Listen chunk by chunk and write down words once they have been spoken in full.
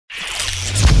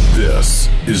This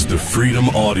is the Freedom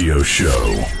Audio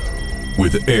Show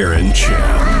with Aaron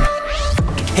Chen.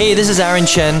 Hey, this is Aaron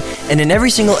Chen, and in every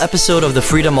single episode of the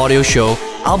Freedom Audio Show,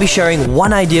 I'll be sharing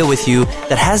one idea with you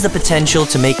that has the potential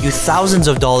to make you thousands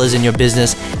of dollars in your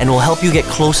business and will help you get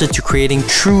closer to creating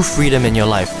true freedom in your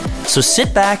life. So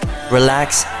sit back,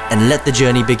 relax, and let the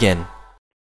journey begin.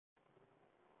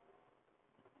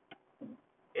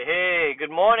 Hey, good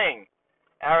morning.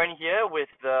 Aaron here with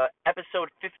episode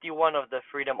 51 of the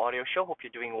Freedom Audio Show. Hope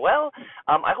you're doing well.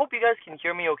 I hope you guys can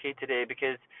hear me okay today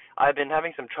because I've been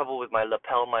having some trouble with my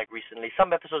lapel mic recently.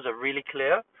 Some episodes are really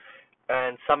clear,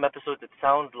 and some episodes it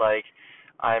sounds like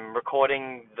I'm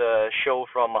recording the show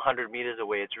from 100 meters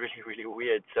away. It's really, really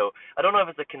weird. So I don't know if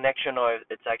it's a connection or if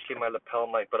it's actually my lapel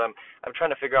mic, but I'm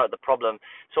trying to figure out the problem.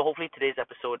 So hopefully today's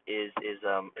episode is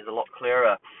a lot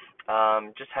clearer.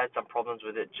 Just had some problems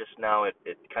with it just now. It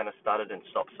kind of started and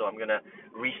stopped. So I'm gonna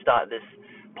restart this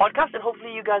podcast, and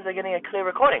hopefully you guys are getting a clear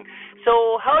recording.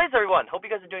 So how is everyone? Hope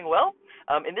you guys are doing well.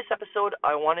 In this episode,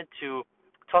 I wanted to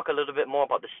talk a little bit more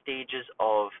about the stages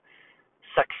of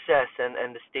success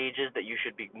and the stages that you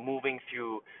should be moving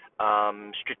through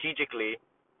strategically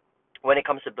when it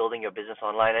comes to building your business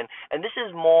online. And this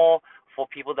is more for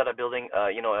people that are building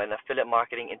an affiliate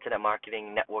marketing, internet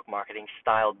marketing, network marketing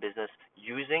style business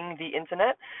using the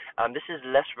internet. This is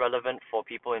less relevant for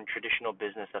people in traditional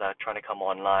business that are trying to come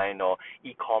online or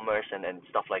e-commerce and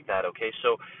stuff like that. Okay,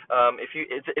 so if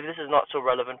this is not so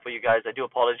relevant for you guys, I do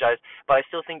apologize, but I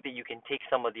still think that you can take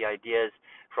some of the ideas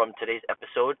from today's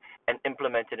episode and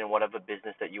implement it in whatever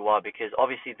business that you are, because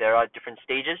obviously there are different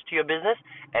stages to your business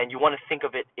and you want to think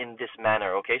of it in this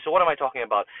manner. Okay, so what am I talking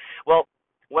about? Well,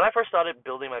 when I first started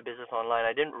building my business online,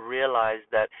 I didn't realize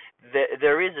that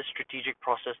there is a strategic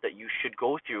process that you should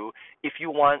go through if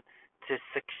you want to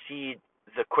succeed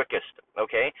the quickest,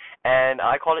 okay? And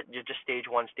I call it just stage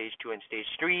 1, stage 2, and stage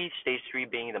 3. Stage 3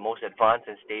 being the most advanced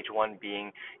and stage 1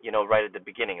 being, right at the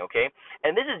beginning, okay?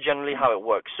 And this is generally how it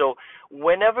works. So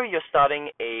whenever you're starting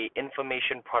a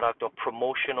information product or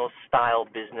promotional style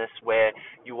business where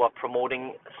you are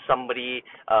promoting somebody,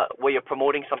 where you're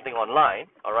promoting something online,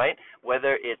 all right,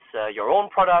 whether it's your own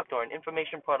product or an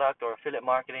information product or affiliate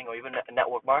marketing or even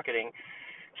network marketing,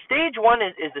 stage 1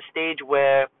 is the stage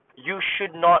where you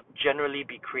should not generally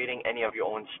be creating any of your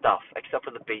own stuff except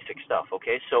for the basic stuff,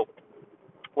 okay? So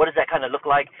what does that kind of look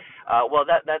like? Well,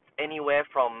 that's anywhere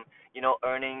from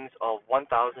earnings of $1,000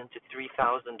 to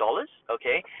 $3,000,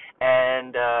 okay?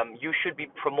 And you should be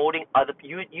promoting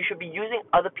you should be using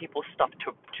other people's stuff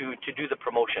to do the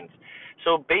promotions.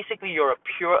 So basically, you're a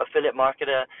pure affiliate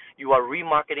marketer. You are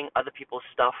remarketing other people's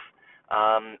stuff.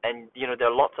 And there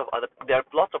are lots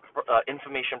of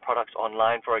information products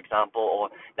online, for example, or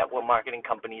network marketing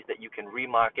companies that you can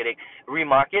remarket,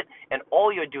 and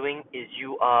all you're doing is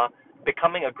you are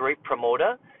becoming a great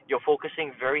promoter. You're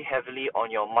focusing very heavily on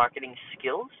your marketing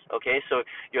skills, okay? So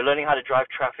you're learning how to drive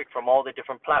traffic from all the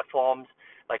different platforms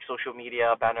like social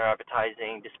media, banner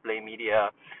advertising, display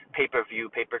media, pay-per-view,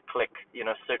 pay-per-click,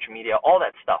 search media, all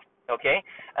that stuff, okay?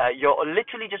 You're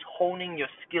literally just honing your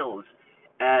skills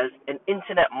as an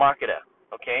internet marketer,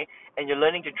 okay? And you're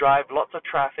learning to drive lots of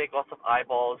traffic, lots of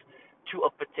eyeballs to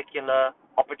a particular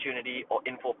opportunity or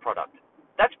info product.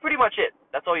 That's pretty much it.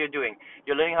 That's all you're doing.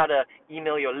 You're learning how to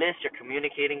email your list. You're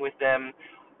communicating with them.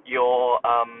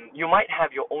 You might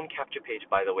have your own capture page,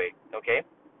 by the way, okay?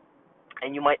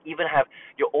 And you might even have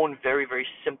your own very, very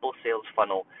simple sales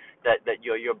funnel that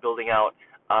you're building out.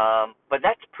 But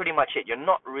that's pretty much it. You're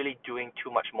not really doing too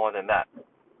much more than that.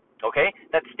 Okay?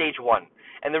 That's stage 1.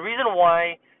 And the reason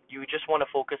why you just want to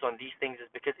focus on these things is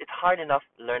because it's hard enough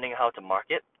learning how to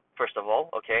market, first of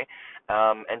all, okay?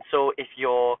 And so if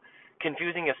you're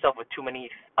confusing yourself with too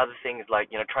many other things like,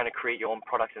 trying to create your own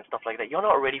products and stuff like that, you're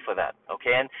not ready for that,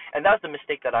 okay? And that's the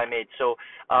mistake that I made. So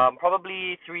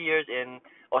probably 2 years in,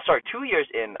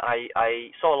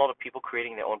 I saw a lot of people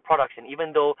creating their own products, and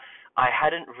even though I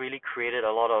hadn't really created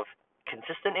a lot of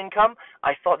consistent income,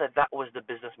 I thought that was the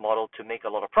business model to make a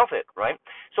lot of profit, right?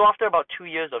 So after about 2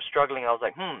 years of struggling, I was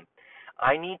like,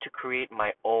 I need to create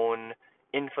my own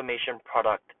information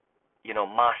product,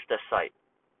 master site.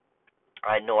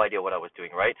 I had no idea what I was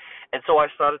doing, right? And so I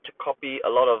started to copy a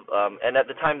lot of, and at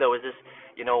the time there was this,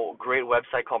 great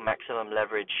website called Maximum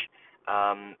Leverage,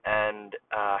 and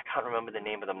I can't remember the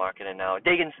name of the marketer now.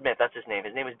 Dagan Smith, that's his name.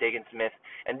 His name is Dagan Smith,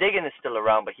 and Dagan is still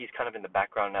around, but he's kind of in the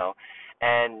background now.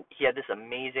 And he had this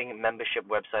amazing membership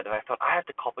website, and I thought, I have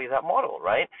to copy that model,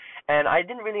 right? And I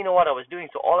didn't really know what I was doing,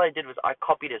 so all I did was I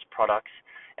copied his products,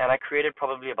 and I created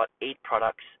probably about 8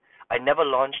 products. I never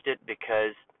launched it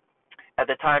because at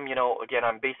the time, again,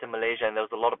 I'm based in Malaysia, and there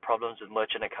was a lot of problems with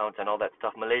merchant accounts and all that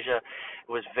stuff. Malaysia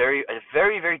was a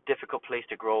very, very difficult place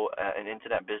to grow an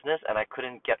internet business, and I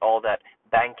couldn't get all that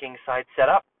banking side set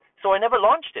up, so I never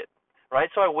launched it,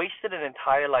 right? So I wasted an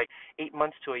entire 8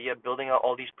 months to a year building out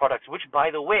all these products, which,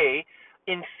 by the way,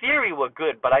 in theory were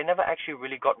good, but I never actually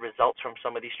really got results from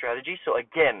some of these strategies. So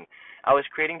again, I was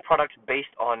creating products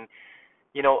based on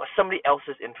somebody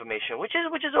else's information, which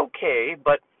is okay,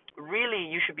 but really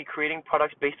you should be creating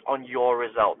products based on your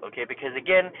result, okay? Because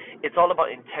again, it's all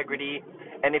about integrity,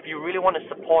 and if you really want to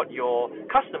support your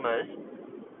customers,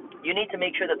 you need to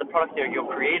make sure that the products that you're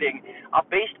creating are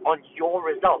based on your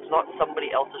results, not somebody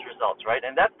else's results, right?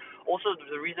 And that's also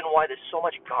the reason why there's so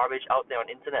much garbage out there on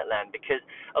internet land, because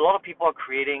a lot of people are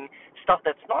creating stuff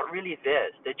that's not really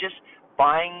theirs. They're just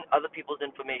buying other people's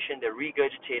information, they're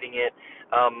regurgitating it.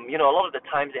 A lot of the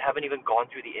times they haven't even gone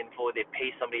through the info. They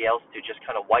pay somebody else to just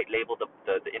kind of white label the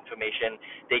information.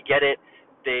 They get it,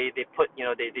 they put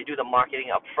they do the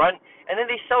marketing up front, and then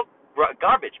they sell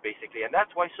garbage basically. And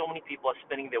that's why so many people are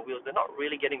spinning their wheels. They're not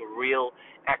really getting real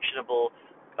actionable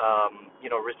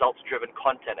results driven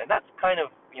content. And that's kind of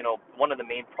one of the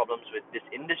main problems with this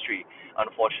industry,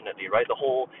 unfortunately, right? The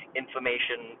whole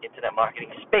information internet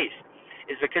marketing space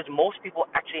is because most people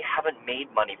actually haven't made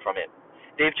money from it.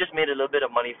 They've just made a little bit of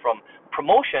money from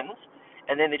promotions,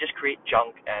 and then they just create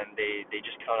junk, and they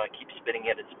just kind of keep spinning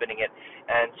it,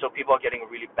 and so people are getting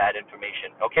really bad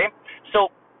information, okay?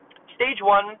 So stage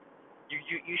one,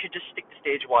 you should just stick to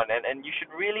stage one, and you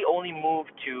should really only move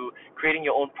to creating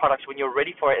your own products when you're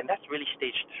ready for it, and that's really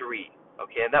stage three,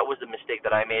 okay? And that was the mistake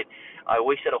that I made. I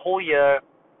wasted a whole year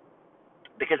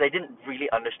because I didn't really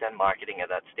understand marketing at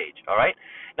that stage, all right?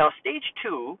 Now, stage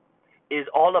two is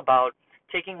all about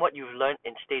taking what you've learned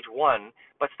in stage one,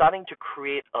 but starting to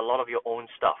create a lot of your own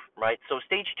stuff, right? So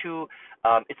stage two,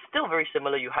 it's still very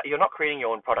similar. You're not creating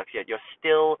your own products yet. You're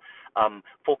still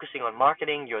focusing on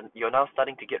marketing. You're now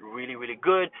starting to get really, really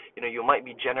good. You might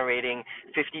be generating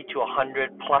 50 to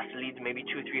 100 plus leads, maybe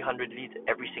 200-300 leads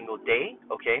every single day,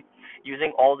 okay?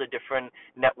 Using all the different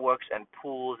networks and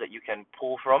pools that you can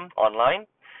pull from online.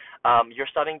 You're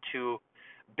starting to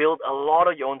build a lot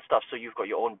of your own stuff. So you've got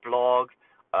your own blog.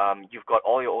 You've got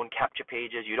all your own capture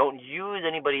pages. You don't use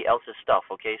anybody else's stuff,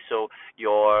 okay? So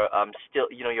you're still,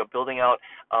 you're building out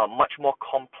much more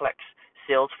complex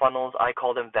sales funnels. I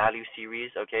call them value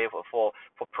series, okay, for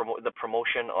the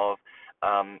promotion of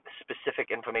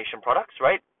specific information products,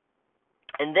 right?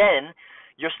 And then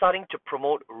you're starting to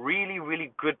promote really,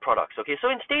 really good products, okay? So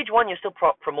in stage one, you're still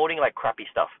promoting crappy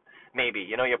stuff. Maybe,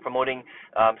 you're promoting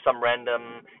some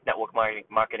random network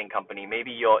marketing company.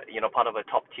 Maybe you're, part of a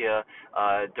top tier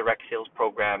direct sales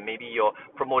program. Maybe you're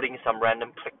promoting some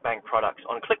random ClickBank products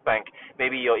on ClickBank.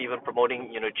 Maybe you're even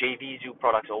promoting, JVZoo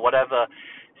products or whatever.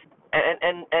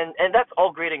 And that's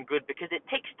all great and good because it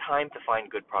takes time to find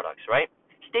good products, right?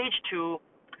 Stage two,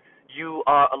 you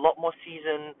are a lot more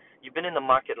seasoned. You've been in the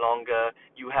market longer.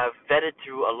 You have vetted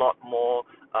through a lot more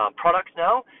products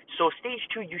now. So stage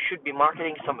two, you should be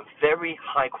marketing some very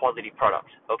high quality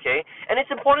products, okay? And it's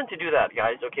important to do that,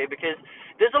 guys, okay? Because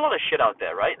there's a lot of shit out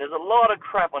there, right? There's a lot of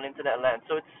crap on internet land.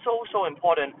 So it's so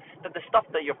important that the stuff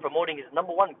that you're promoting is,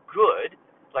 number one, good,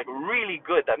 really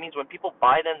good. That means when people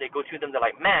buy them, they go through them, they're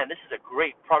like, man, this is a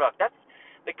great product. That's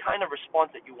the kind of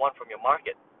response that you want from your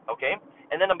market, okay?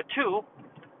 And then number two,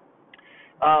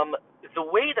 the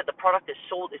way that the product is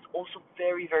sold is also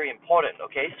very, very important,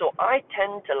 okay? So I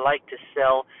tend to like to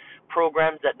sell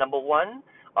programs that, number one,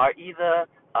 are either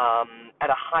at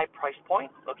a high price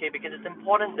point, okay, because it's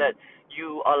important that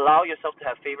you allow yourself to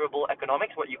have favorable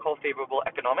economics, what you call favorable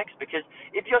economics, because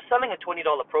if you're selling a $20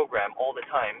 program all the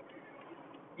time,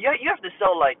 you have to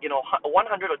sell 100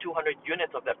 or 200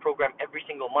 units of that program every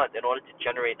single month in order to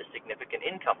generate a significant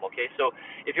income, okay? So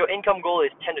if your income goal is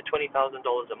 $10,000 to $20,000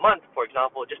 a month, for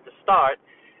example, just to start,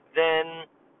 then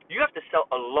you have to sell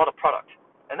a lot of product.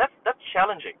 And that's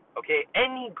challenging, okay?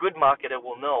 Any good marketer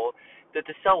will know that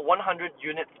to sell 100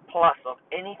 units plus of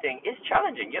anything is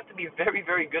challenging. You have to be very,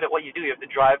 very good at what you do. You have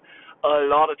to drive a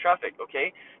lot of traffic,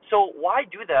 okay? So why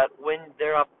do that when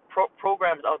there are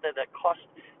programs out there that cost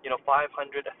 $500,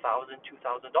 $1,000,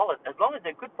 $2,000? As long as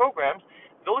they're good programs,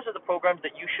 those are the programs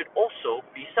that you should also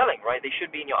be selling, right? They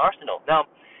should be in your arsenal.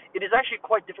 Now, it is actually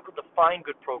quite difficult to find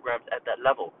good programs at that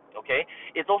level, okay?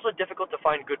 It's also difficult to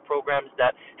find good programs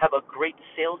that have a great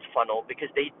sales funnel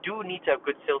because they do need to have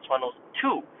good sales funnels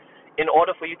too in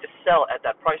order for you to sell at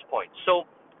that price point. So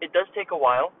it does take a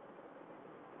while.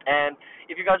 And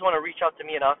if you guys want to reach out to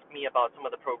me and ask me about some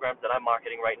of the programs that I'm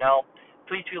marketing right now,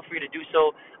 please feel free to do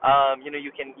so.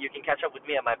 You can catch up with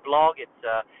me at my blog. It's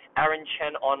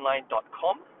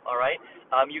aaronchenonline.com. All right.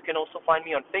 You can also find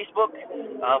me on Facebook.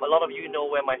 A lot of you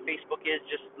know where my Facebook is.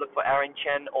 Just look for Aaron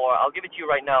Chen, or I'll give it to you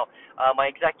right now.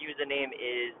 My exact username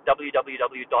is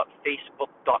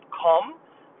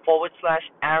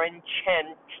www.facebook.com/Aaron Chen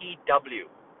TW.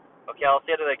 Okay, I'll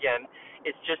say that again.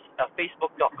 It's just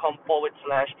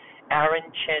facebook.com/Aaron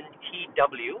Chen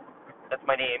TW. That's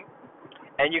my name.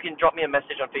 And you can drop me a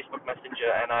message on Facebook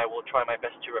Messenger, and I will try my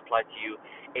best to reply to you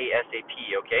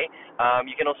ASAP, okay?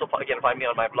 You can also, again, find me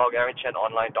on my blog,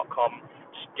 aaronchenonline.com.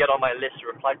 Just get on my list,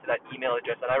 reply to that email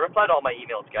address. And I reply to all my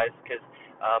emails, guys, because,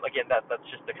 again, that's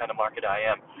just the kind of marketer I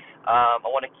am. I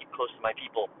want to keep close to my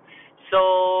people.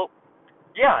 So,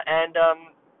 yeah, and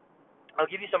I'll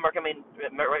give you some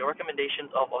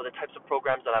recommendations of the types of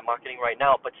programs that I'm marketing right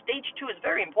now. But stage 2 is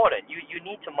very important. You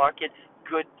need to market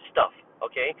good stuff,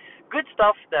 okay? Good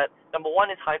stuff that, number one,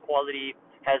 is high quality,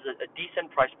 has a decent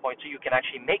price point so you can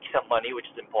actually make some money, which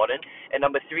is important. And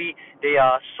number 3, they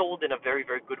are sold in a very,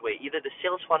 very good way. Either the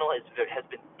sales funnel has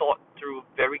been thought through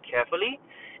very carefully,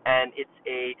 and it's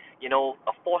a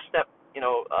 4-step,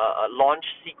 a launch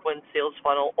sequence sales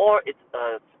funnel, or it's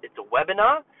a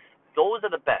webinar. Those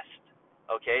are the best.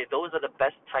 Okay, those are the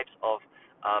best types of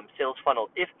sales funnels.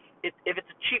 If it's a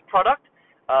cheap product,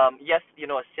 yes,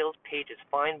 a sales page is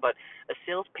fine, but a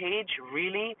sales page,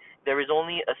 really, there is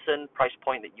only a certain price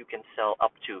point that you can sell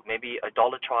up to. Maybe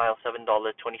 $1 trial, $7,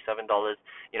 $27,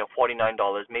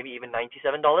 $49, maybe even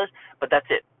 $97, but that's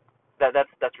it.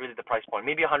 That's really the price point.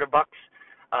 Maybe $100,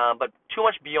 but too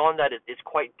much beyond that is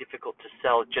quite difficult to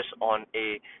sell just on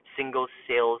a single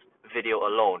sales video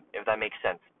alone, if that makes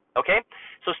sense. Okay,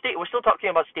 so we're still talking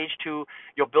about stage 2.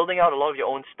 You're building out a lot of your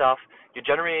own stuff. You're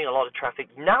generating a lot of traffic.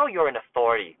 Now you're an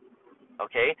authority.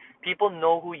 Okay, people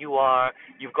know who you are.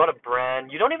 You've got a brand.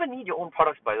 You don't even need your own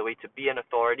products, by the way, to be an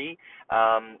authority.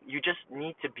 You just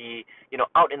need to be,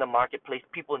 out in the marketplace.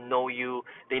 People know you.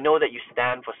 They know that you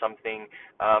stand for something.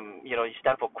 You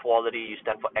stand for quality. You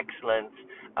stand for excellence.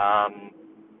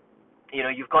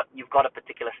 You've got a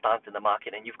particular stance in the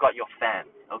market, and you've got your fans,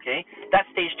 okay? That's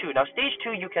stage 2. Now, stage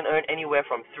 2, you can earn anywhere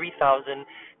from $3,000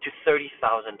 to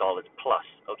 $30,000 plus,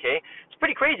 okay? It's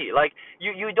pretty crazy. Like,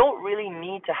 you don't really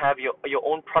need to have your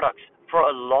own products for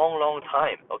a long, long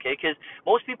time, okay? Because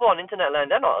most people on internet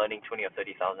land, they're not earning $20,000 or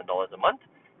 $30,000 a month.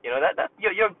 You're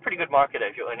a pretty good marketer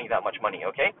if you're earning that much money,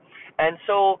 okay? And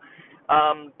so,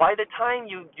 by the time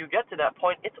you get to that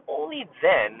point, it's only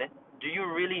then do you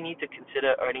really need to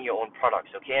consider earning your own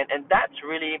products, okay? And that's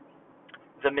really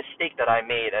the mistake that I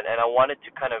made, and I wanted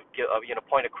to kind of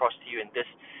point across to you in this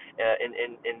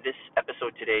in this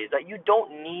episode today, is that you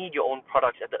don't need your own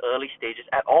products at the early stages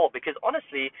at all, because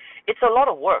honestly, it's a lot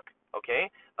of work,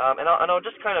 okay? And I'll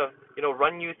just kind of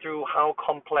run you through how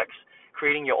complex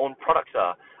creating your own products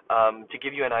are, to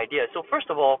give you an idea. So first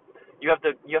of all, you have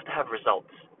to have results.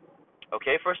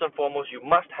 Okay, first and foremost, you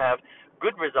must have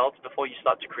good results before you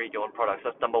start to create your own products.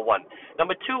 That's number 1.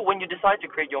 Number 2, when you decide to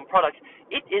create your own products,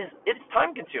 it's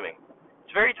time consuming.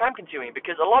 It's very time consuming,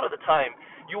 because a lot of the time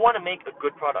you want to make a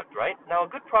good product, right? Now, a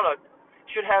good product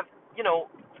should have,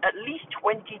 at least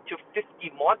 20 to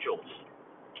 50 modules.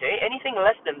 Okay, anything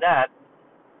less than that,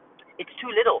 it's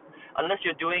too little, unless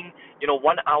you're doing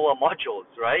 1-hour modules,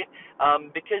 right?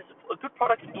 Because a good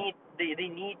product need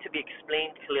to be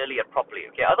explained clearly and properly,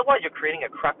 okay? Otherwise, you're creating a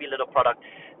crappy little product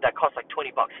that costs like $20.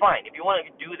 Fine, if you want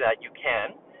to do that, you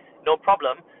can, no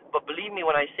problem. But believe me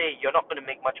when I say you're not going to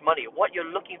make much money. What you're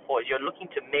looking for is you're looking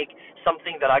to make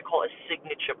something that I call a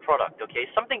signature product, okay?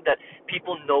 Something that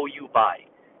people know you buy,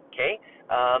 okay?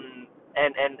 And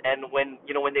when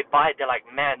when they buy it, they're like,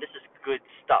 man, this is good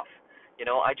stuff.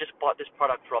 I just bought this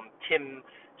product from Tim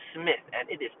Smith, and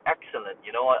it is excellent. He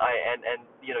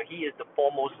is the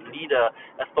foremost leader,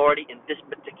 authority in this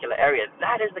particular area.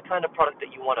 That is the kind of product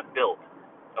that you want to build,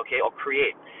 okay, or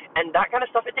create. And that kind of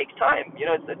stuff, it takes time.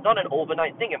 It's not an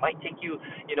overnight thing. It might take you,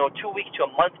 2 weeks to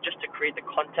a month just to create the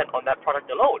content on that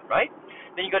product alone, right?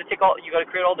 Then you got to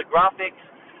create all the graphics.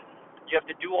 You have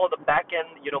to do all the back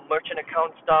end, merchant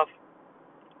account stuff,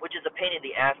 which is a pain in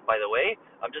the ass, by the way.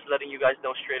 I'm just letting you guys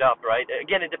know straight up, right?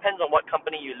 Again, it depends on what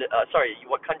country you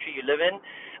live in.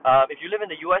 If you live in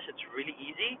the U.S., it's really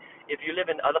easy. If you live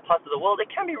in other parts of the world,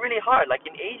 it can be really hard. Like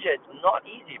in Asia, it's not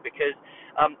easy, because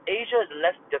Asia is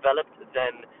less developed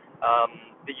than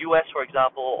the U.S., for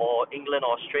example, or England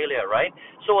or Australia, right?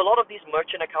 So a lot of these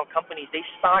merchant account companies, they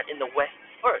start in the West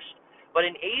first. But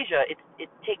in Asia, it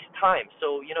takes time.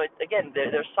 So,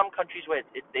 there's some countries where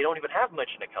they don't even have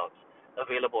merchant accounts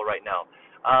available right now.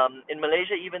 In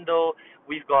Malaysia, even though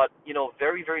we've got,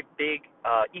 very, very big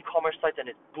e-commerce sites and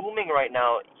it's booming right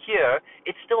now here,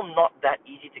 it's still not that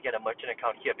easy to get a merchant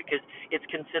account here because it's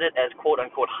considered as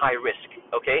quote-unquote high risk,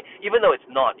 okay? Even though it's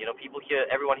not,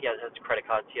 everyone here has credit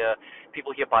cards here.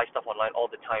 People here buy stuff online all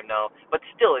the time now. But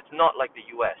still, it's not like the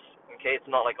US, okay? It's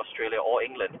not like Australia or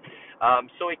England.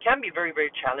 So it can be very, very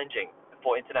challenging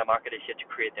for internet marketers here to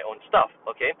create their own stuff,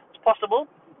 okay? It's possible,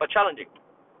 but challenging.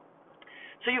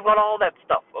 So you've got all that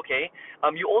stuff, okay?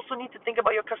 You also need to think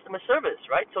about your customer service,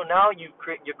 right? So now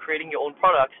you're creating your own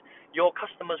products. Your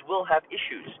customers will have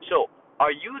issues. So are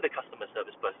you the customer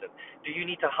service person? Do you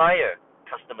need to hire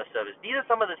customer service? These are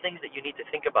some of the things that you need to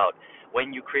think about when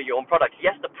you create your own products.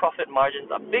 Yes, the profit margins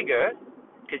are bigger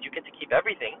because you get to keep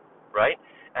everything, right?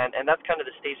 And that's kind of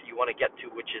the stage that you want to get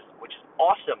to, which is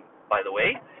awesome, by the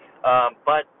way.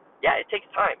 But yeah, it takes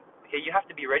time. Okay, you have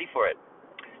to be ready for it.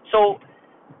 So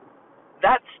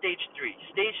that's stage 3.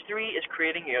 Stage 3 is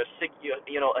creating a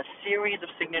series of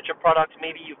signature products.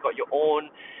 Maybe you've got your own,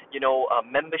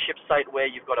 membership site where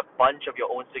you've got a bunch of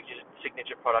your own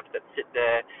signature products that sit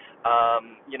there.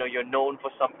 You're known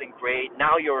for something great.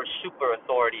 Now you're a super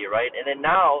authority, right? And then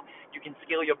now you can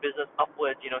scale your business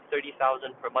upwards, 30,000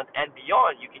 per month and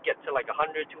beyond. You could get to like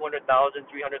 100, 200,000,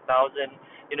 300,000,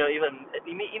 even $1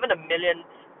 million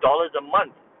a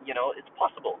month. It's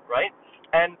possible, right?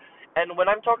 And when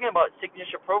I'm talking about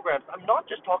signature programs, I'm not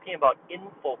just talking about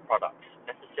info products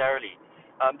necessarily.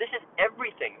 This is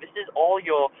everything. This is all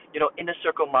your, inner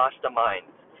circle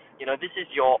masterminds. This is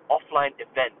your offline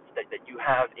events that you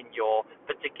have in your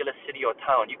particular city or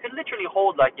town. You can literally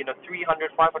hold 300,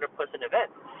 500 person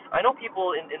events. I know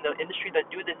people in the industry that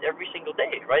do this every single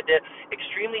day, right? They're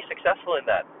extremely successful in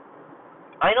that.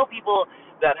 I know people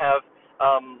that have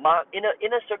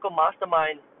inner circle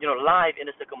masterminds, live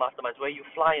inner circle masterminds where you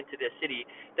fly into their city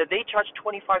that they charge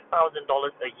 $25,000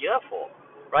 a year for,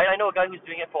 right? I know a guy who's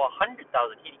doing it for $100,000.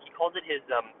 He calls it his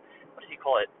what does he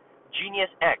call it? Genius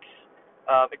X.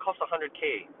 It costs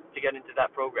 $100K to get into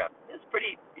that program. It's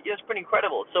pretty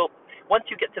incredible. So once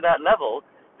you get to that level,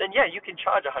 then yeah, you can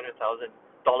charge $100,000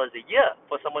 a year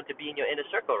for someone to be in your inner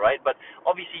circle, right? But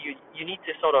obviously you need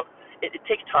to sort of it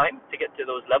takes time to get to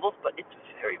those levels, but it's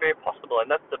very, very possible, and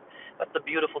that's the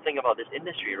beautiful thing about this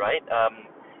industry, right?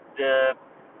 The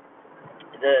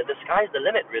sky's the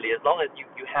limit, really. As long as you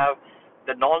have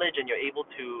the knowledge and you're able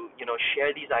to share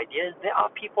these ideas, there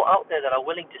are people out there that are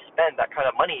willing to spend that kind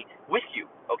of money with you,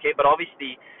 okay? But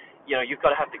obviously, you've got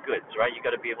to have the goods, right? You've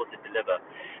got to be able to deliver.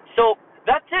 So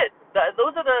that's it.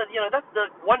 Those are that's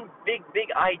the one big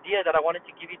idea that I wanted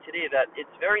to give you today, that it's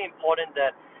very important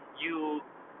that you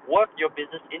work your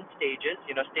business in stages,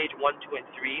 stage 1, 2, and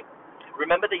 3.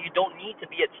 Remember that you don't need to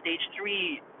be at stage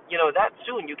 3, that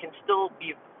soon. You can still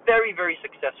be very, very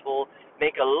successful,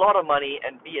 make a lot of money,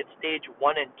 and be at stage 1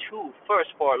 and 2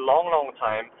 first for a long, long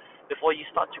time before you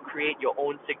start to create your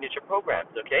own signature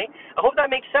programs, okay? I hope that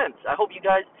makes sense. I hope you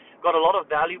guys got a lot of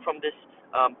value from this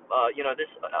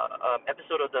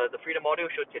episode of the Freedom Audio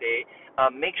Show today.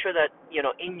 Make sure that,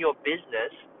 in your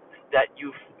business, that you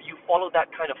follow that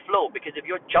kind of flow, because if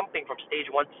you're jumping from stage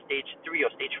 1 to stage 3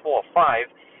 or stage 4 or 5,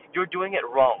 you're doing it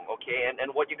wrong, okay?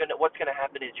 And what's gonna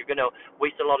happen is you're gonna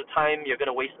waste a lot of time. You're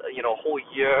gonna waste a whole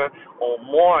year or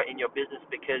more in your business,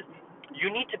 because you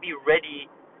need to be ready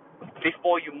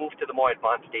before you move to the more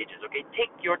advanced stages, okay?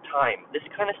 Take your time. This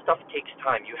kind of stuff takes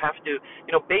time. You have to,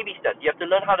 baby steps. You have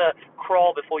to learn how to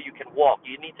crawl before you can walk.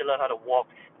 You need to learn how to walk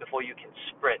before you can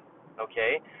sprint,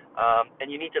 okay? And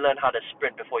you need to learn how to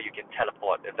sprint before you can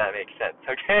teleport, if that makes sense,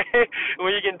 okay? When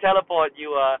you can teleport,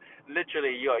 you are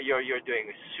literally you're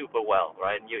doing super well,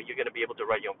 right? And you're going to be able to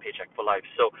write your own paycheck for life.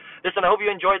 So listen, I hope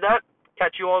you enjoyed that.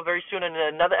 Catch you all very soon in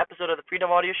another episode of the Freedom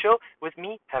Audio Show with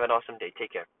me. Have an awesome day.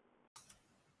 Take care.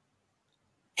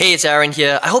 Hey, it's Aaron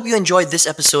here. I hope you enjoyed this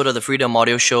episode of the Freedom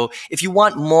Audio Show. If you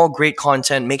want more great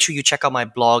content, make sure you check out my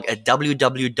blog at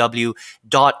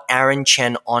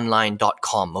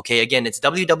www.aaronchenonline.com. Okay, again, it's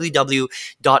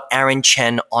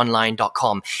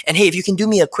www.aaronchenonline.com. And hey, if you can do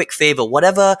me a quick favor,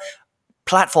 whatever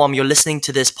platform you're listening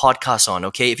to this podcast on,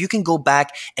 okay, if you can go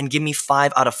back and give me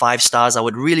 5 out of 5 stars, I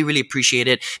would really, really appreciate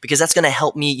it, because that's going to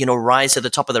help me, rise to the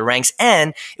top of the ranks,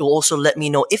 and it will also let me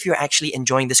know if you're actually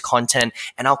enjoying this content,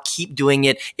 and I'll keep doing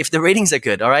it if the ratings are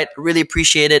good. All right, really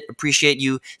appreciate it. Appreciate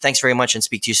you. Thanks very much, and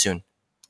speak to you soon.